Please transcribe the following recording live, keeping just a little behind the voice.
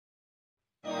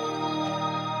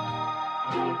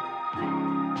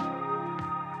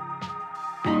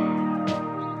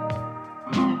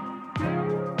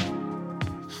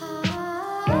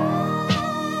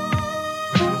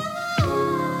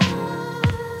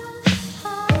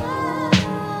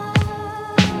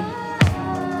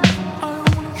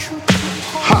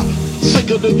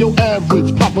bigger than your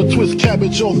average. Pop a twist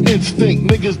cabbage off instinct.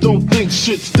 Niggas don't think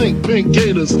shit stink. Pink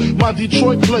Gators, my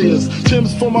Detroit players.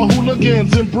 Tim's for my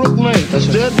hooligans in Brooklyn. That's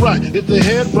dead right. If they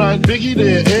head right, Biggie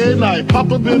there every night.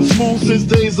 Papa been smooth since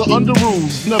days of under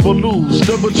rules. Never lose,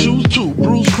 never choose to.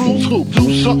 Bruise, cruise, hoop.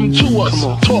 Do something to us.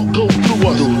 Talk, go through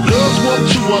us. Girls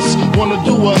want to us, wanna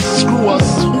do us, screw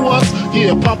us, who us?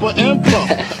 Yeah, Papa and Pup.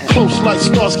 Close like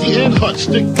Starsky and Hutch.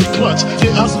 Stick to clutch.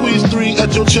 Yeah, I squeeze 3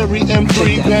 at your cherry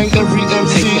M3. Bang every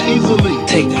MC easily.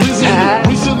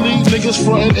 Recently, niggas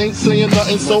frontin' ain't saying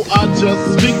nothing, so I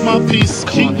just speak my peace,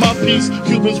 keep my peace.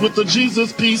 Cubans with the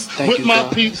Jesus peace, with my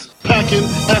peeps. Packing,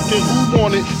 asking who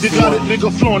want it. You got it,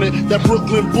 nigga, flaunt it. That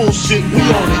Brooklyn bullshit, we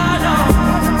on it.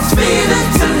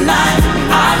 Feeling tonight,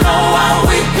 I know how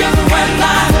we can when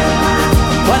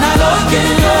I look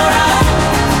in your eyes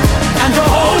and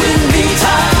you're holding me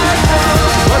tight.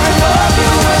 We're in love,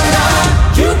 you and I.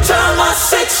 You turn my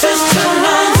sixes to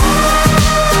nines.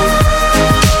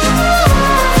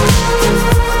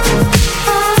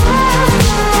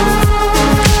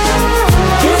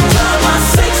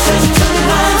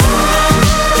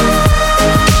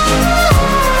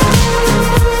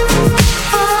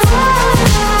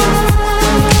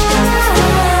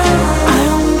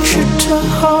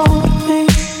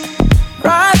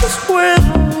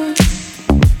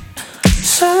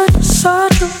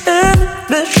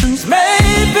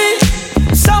 Maybe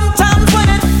sometimes when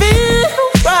it feels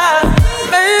right,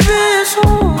 maybe it's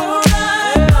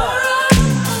alright.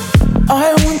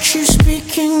 I want you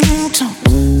speaking in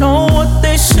tongues. Know what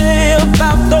they say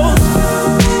about those.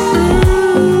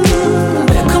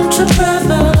 They come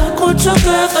together like we're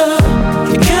together.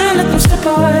 You can't let them slip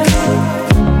away.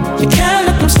 You can't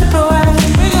let them slip away.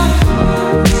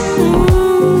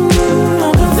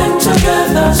 Everything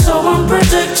together so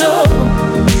unpredictable.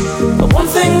 But one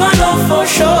thing I know for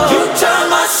sure, you turn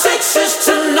my sixes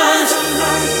to nines.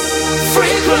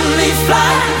 Frequently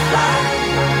fly,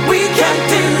 we can't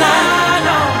deny.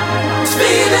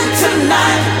 Feeling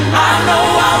tonight, I know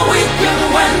how we can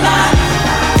when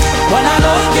I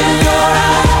look in your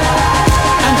eyes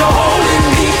and you're holding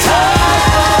me tight.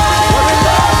 We're in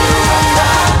love, you and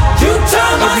I. You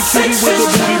turn my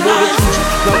sixes to nines.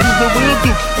 Now who's the real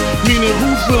duke? Meaning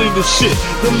who's really the shit?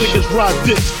 Them niggas ride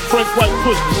dicks. Frank White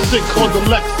push the sick on the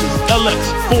Lexus LX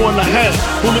 4.5.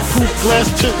 Bulletproof glass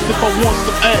tips if I want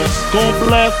some ass. Gon'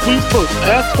 blast please first,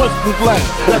 ask questions last.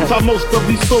 That's how most of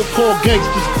these so-called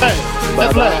gangsters pass.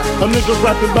 At last, a nigga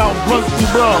rapping about blunts and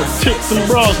bras, tits and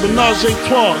bras, menage a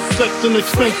trois, sex and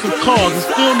expensive cars, and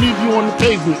still leave you on the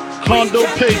pavement. Condo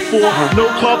paid for, no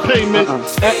car payment.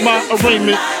 At my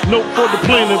arraignment, note for the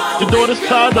plaintiff. Your daughter's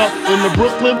tied up in the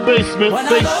Brooklyn basement.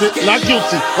 Face it, not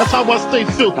guilty. That's how I stay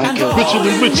filthy. Richer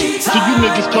than richer. So you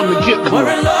niggas come and get me. We're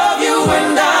in love, you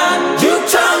and I.